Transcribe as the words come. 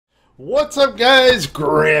What's up, guys?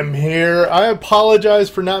 Grim here. I apologize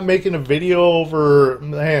for not making a video over,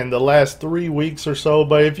 the last 3 weeks or so,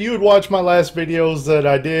 but if you had watched my last videos that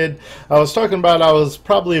I did, I was talking about I was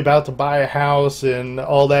probably about to buy a house and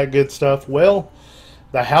all that good stuff. Well,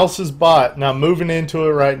 the house is bought and I'm moving into it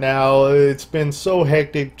right now. It's been so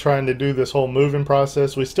hectic trying to do this whole moving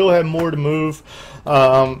process. We still have more to move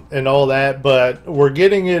and all that, but we're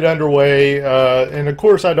getting it underway. And of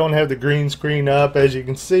course I don't have the green screen up. As you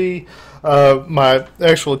can see, my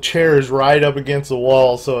actual chair is right up against the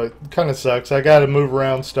wall, so it kind of sucks. I got to move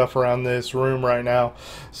around stuff around this room right now.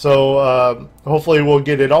 So hopefully we'll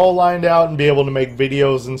get it all lined out and be able to make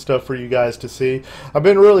videos and stuff for you guys to see. I've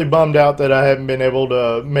been really bummed out that I haven't been able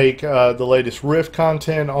to make the latest Rift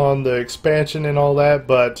content on the expansion and all that,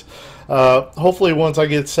 but hopefully once I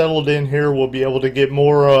get settled in here, we'll be able to get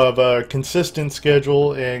more of a consistent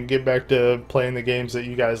schedule and get back to playing the games that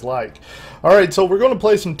you guys like. Alright, so we're going to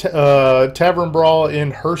play some Tavern Brawl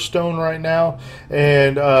in Hearthstone right now,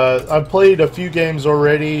 and I've played a few games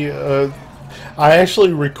already. I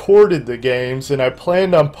actually recorded the games and I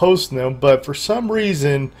planned on posting them, but for some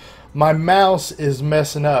reason my mouse is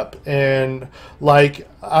messing up, and like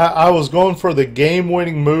I was going for the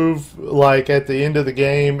game-winning move like at the end of the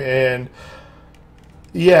game, and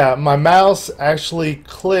yeah, my mouse actually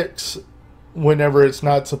clicks whenever it's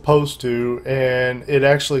not supposed to, and it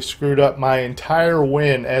actually screwed up my entire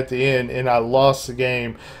win at the end and I lost the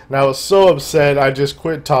game, and I was so upset I just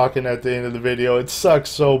quit talking at the end of the video. It sucks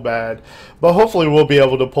so bad, but hopefully we'll be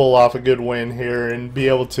able to pull off a good win here and be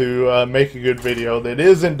able to make a good video that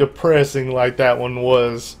isn't depressing like that one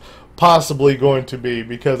was possibly going to be,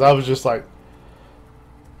 because I was just like,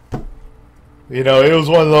 you know, it was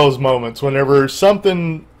one of those moments whenever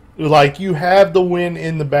something like you have the win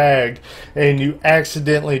in the bag and you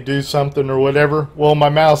accidentally do something or whatever. Well, my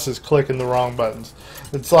mouse is clicking the wrong buttons.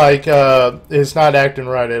 It's like it's not acting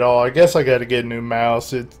right at all. I guess I got to get a new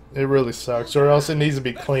mouse. It really sucks, or else it needs to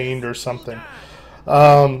be cleaned or something.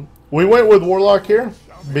 We went with Warlock here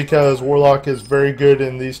because Warlock is very good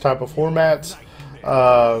in these type of formats.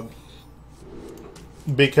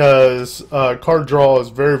 Because card draw is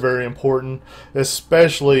very, very important,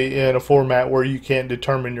 especially in a format where you can't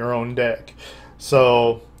determine your own deck.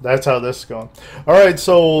 So that's how this is going. Alright,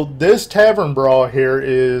 so this Tavern Brawl here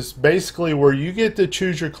is basically where you get to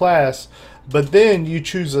choose your class, but then you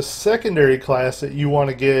choose a secondary class that you want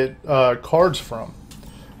to get cards from.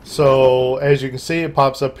 So as you can see, it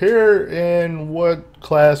pops up here, and what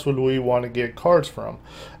class would we want to get cards from?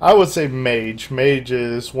 I would say Mage. Mage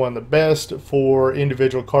is one of the best for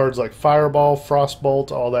individual cards like Fireball,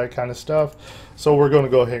 Frostbolt, all that kind of stuff. So we're going to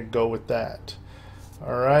go ahead and go with that.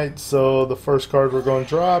 Alright, so the first card we're going to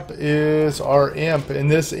drop is our Imp, and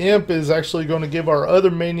this Imp is actually going to give our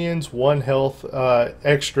other minions 1 health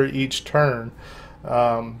extra each turn.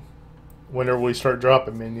 Whenever we start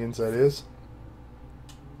dropping minions, that is.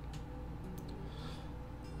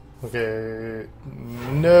 Okay,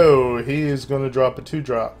 no, he is going to drop a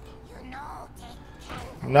 2-drop.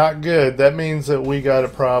 Not good. That means that we got to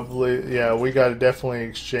probably, yeah, we got to definitely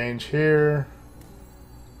exchange here.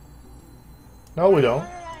 No, we don't.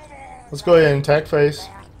 Let's go ahead and attack face,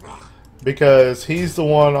 because he's the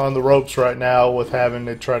one on the ropes right now with having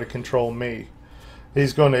to try to control me.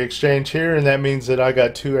 He's going to exchange here, and that means that I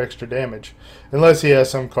got 2 extra damage, unless he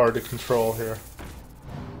has some card to control here.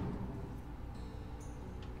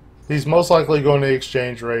 He's most likely going to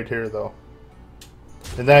exchange right here, though.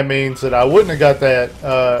 And that means that I wouldn't have got that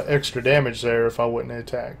extra damage there if I wouldn't have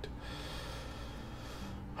attacked.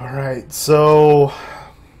 Alright, so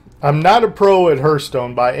I'm not a pro at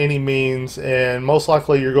Hearthstone by any means, and most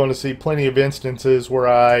likely you're going to see plenty of instances where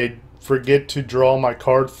I forget to draw my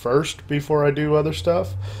card first before I do other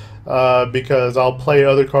stuff. Because I'll play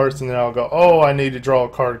other cards and then I'll go, oh, I need to draw a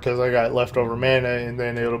card because I got leftover mana, and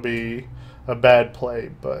then it'll be a bad play.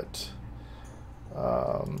 But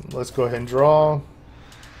let's go ahead and draw.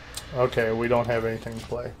 Okay, we don't have anything to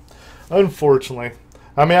play, unfortunately.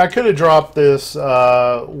 I mean, I could have dropped this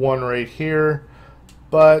one right here,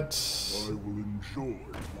 but I will enjoy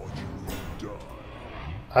watching you die.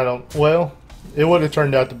 I don't, well, it would have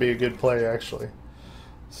turned out to be a good play, actually.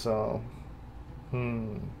 So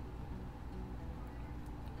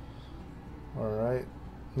alright,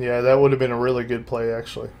 yeah, that would have been a really good play,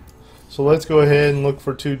 actually. So let's go ahead and look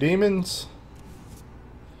for 2 demons.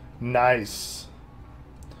 Nice.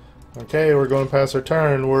 Okay, we're going past our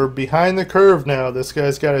turn. We're behind the curve now. This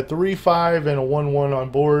guy's got a 3-5 and a 1-1 on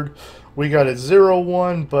board. We got a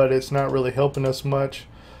 0-1, but it's not really helping us much.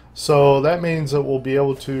 So that means that we'll be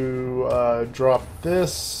able to drop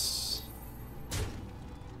this.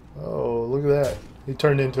 Oh, look at that. He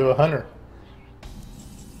turned into a hunter.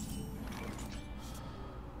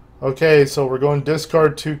 Okay, so we're going to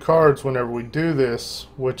discard 2 cards whenever we do this,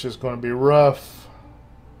 which is going to be rough.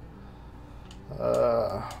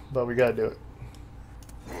 But we gotta do it.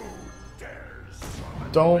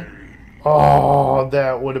 Don't. Oh,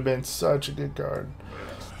 that would have been such a good card.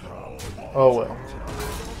 Oh well.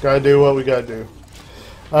 Gotta do what we gotta do.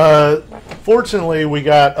 Fortunately, we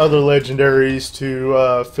got other legendaries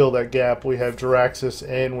to fill that gap. We have Jiraxis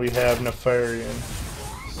and we have Nefarian.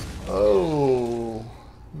 Oh,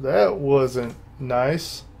 that wasn't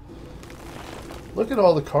nice. Look at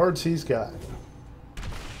all the cards he's got.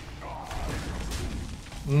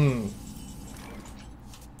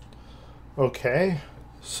 Okay,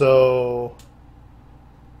 so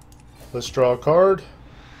let's draw a card.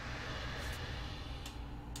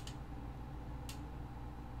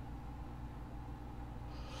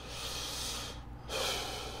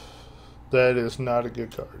 That is not a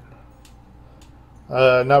good card.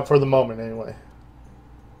 Not for the moment, anyway.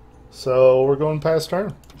 So we're going past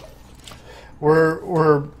turn.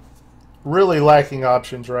 We're really lacking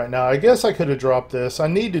options right now. I guess I could have dropped this. I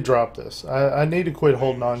need to drop this. I need to quit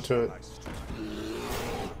holding on to it.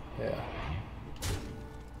 Yeah.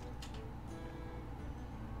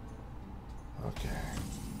 Okay.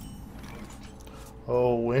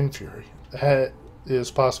 Oh, Wind Fury. That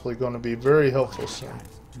is possibly going to be very helpful soon.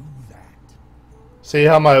 See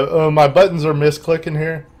how my buttons are misclicking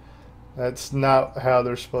here? That's not how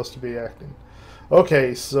they're supposed to be acting.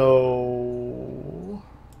 Okay, so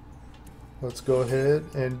let's go ahead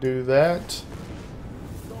and do that.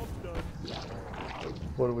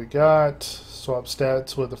 What do we got? Swap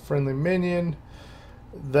stats with a friendly minion.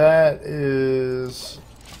 That is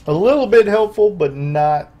a little bit helpful, but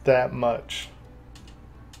not that much.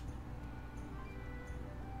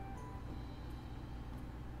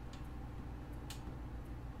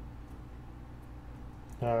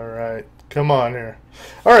 Alright, come on here.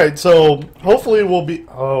 Alright, so hopefully we'll be...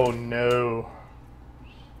 Oh no.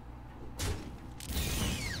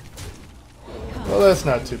 Well, that's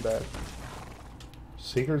not too bad.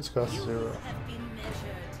 Secrets cost 0.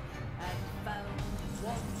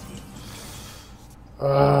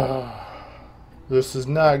 This is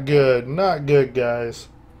not good. Not good, guys.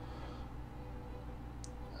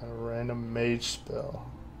 A random mage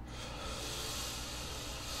spell.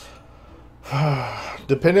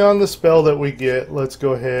 Depending on the spell that we get, let's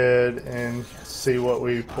go ahead and see what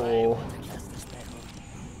we pull.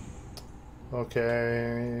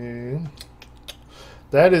 Okay.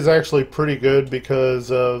 That is actually pretty good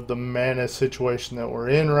because of the mana situation that we're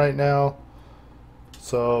in right now.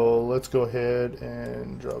 So let's go ahead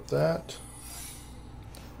and drop that.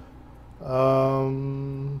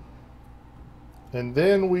 And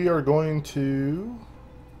then we are going to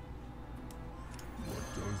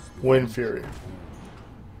Wind Fury.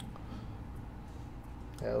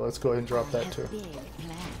 Yeah, let's go ahead and drop that too.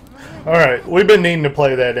 Alright, we've been needing to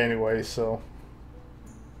play that anyway, so.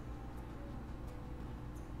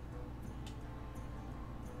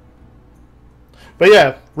 But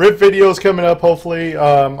yeah, RIP videos coming up hopefully.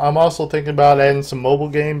 I'm also thinking about adding some mobile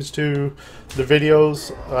games to the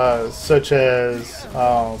videos, such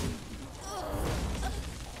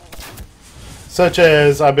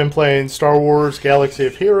as I've been playing Star Wars Galaxy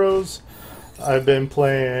of Heroes. I've been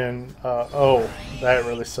playing... oh, that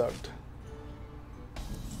really sucked.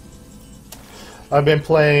 I've been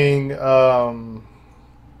playing... oh,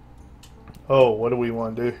 what do we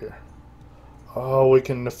want to do here? Oh, we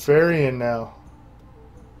can Nefarian now.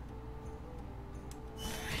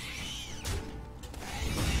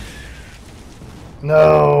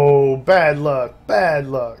 No, bad luck, bad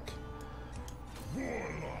luck.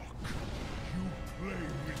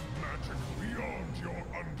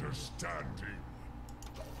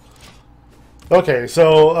 Okay,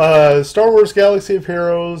 so Star Wars Galaxy of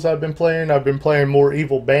Heroes I've been playing more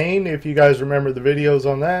Evil Bane, if you guys remember the videos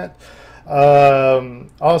on that.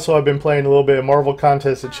 Also, I've been playing a little bit of Marvel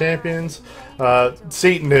Contest of Champions.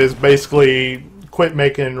 Seaton has basically quit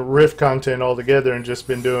making Rift content altogether and just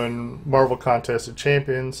been doing Marvel Contest of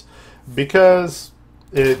Champions because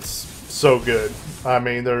it's so good. I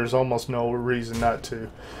mean, there's almost no reason not to.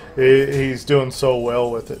 He's doing so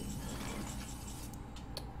well with it.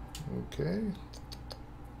 Okay.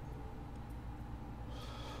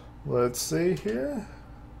 Let's see here.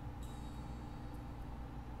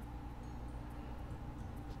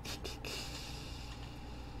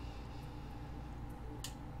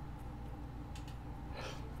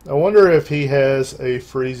 I wonder if he has a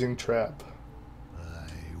freezing trap. I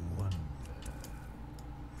wonder.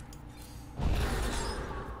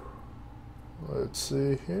 Let's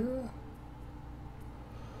see here.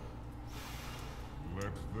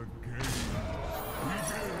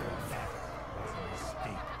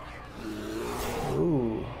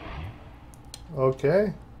 Ooh.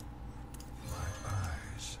 Okay.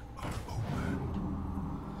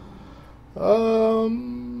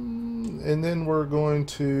 And then we're going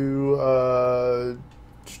to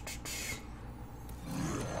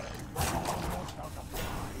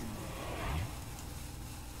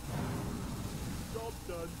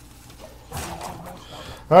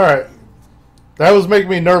all right. That was making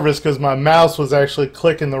me nervous because my mouse was actually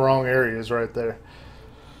clicking the wrong areas right there.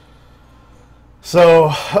 So,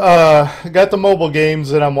 got the mobile games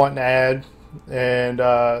that I'm wanting to add, and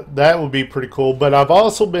that would be pretty cool. But I've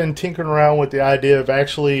also been tinkering around with the idea of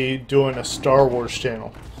actually doing a Star Wars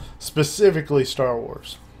channel, specifically Star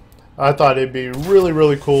Wars. I thought it'd be really,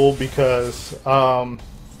 really cool because I've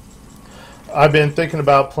been thinking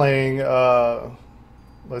about playing,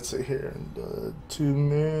 let's see here, 2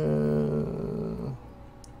 minutes.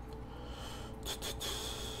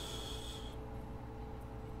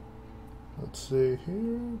 Let's see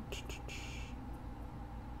here.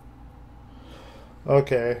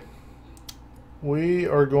 Okay. We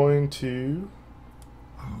are going to...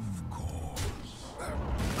 Of course.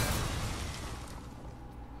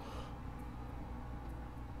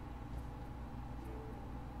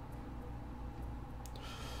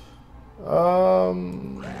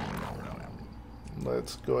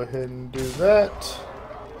 Let's go ahead and do that.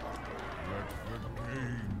 Let the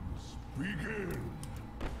games begin.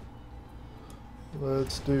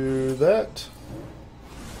 Let's do that.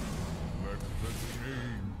 Let the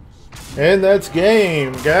games. And that's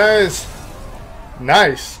game, guys.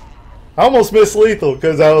 Nice. I almost missed lethal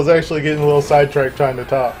because I was actually getting a little sidetracked trying to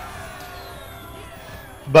talk.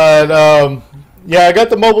 But, yeah, I got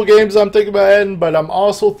the mobile games I'm thinking about adding, but I'm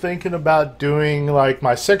also thinking about doing like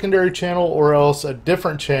my secondary channel or else a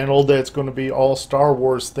different channel that's going to be all Star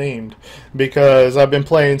Wars themed, because I've been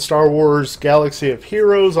playing Star Wars Galaxy of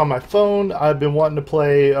Heroes on my phone. I've been wanting to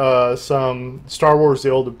play some Star Wars The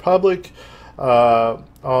Old Republic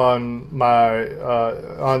on my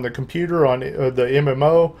on the computer on the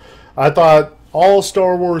MMO. I thought all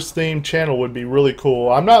Star Wars themed channel would be really cool.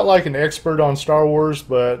 I'm not like an expert on Star Wars,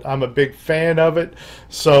 but I'm a big fan of it.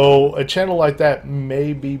 So a channel like that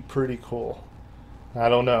may be pretty cool. I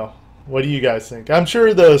don't know. What do you guys think? I'm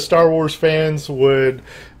sure the Star Wars fans would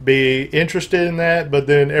be interested in that, but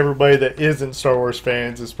then everybody that isn't Star Wars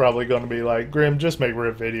fans is probably going to be like, Grim, just make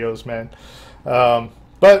Riv videos, man.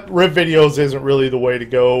 But Riv videos isn't really the way to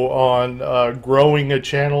go on growing a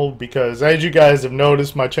channel, because as you guys have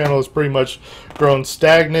noticed, my channel has pretty much grown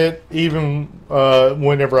stagnant even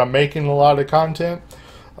whenever I'm making a lot of content,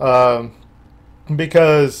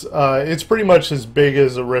 because it's pretty much as big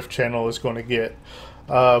as a Rift channel is going to get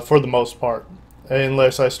for the most part,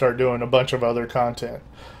 unless I start doing a bunch of other content.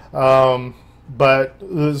 But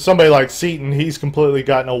somebody like Seaton, he's completely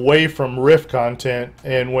gotten away from Rift content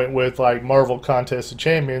and went with like Marvel Contest of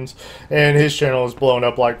Champions, and his channel has blown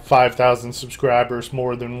up like 5,000 subscribers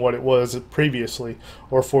more than what it was previously,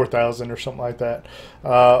 or 4,000 or something like that.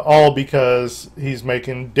 All because he's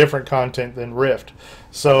making different content than Rift.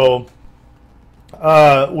 So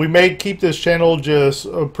we may keep this channel just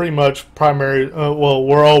pretty much primary. Well,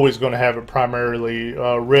 we're always going to have it primarily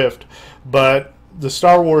Rift, but the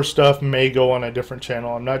Star Wars stuff may go on a different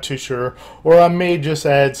channel. I'm not too sure. Or I may just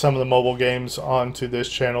add some of the mobile games onto this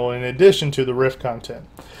channel in addition to the Rift content.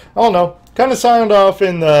 I don't know. Kind of sound off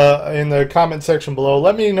in the comment section below.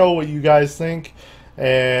 Let me know what you guys think,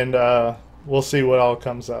 and we'll see what all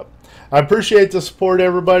comes up. I appreciate the support,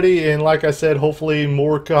 everybody, and like I said, hopefully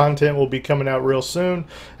more content will be coming out real soon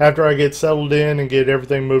after I get settled in and get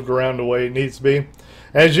everything moved around the way it needs to be.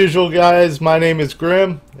 As usual, guys, my name is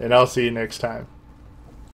Grim, and I'll see you next time.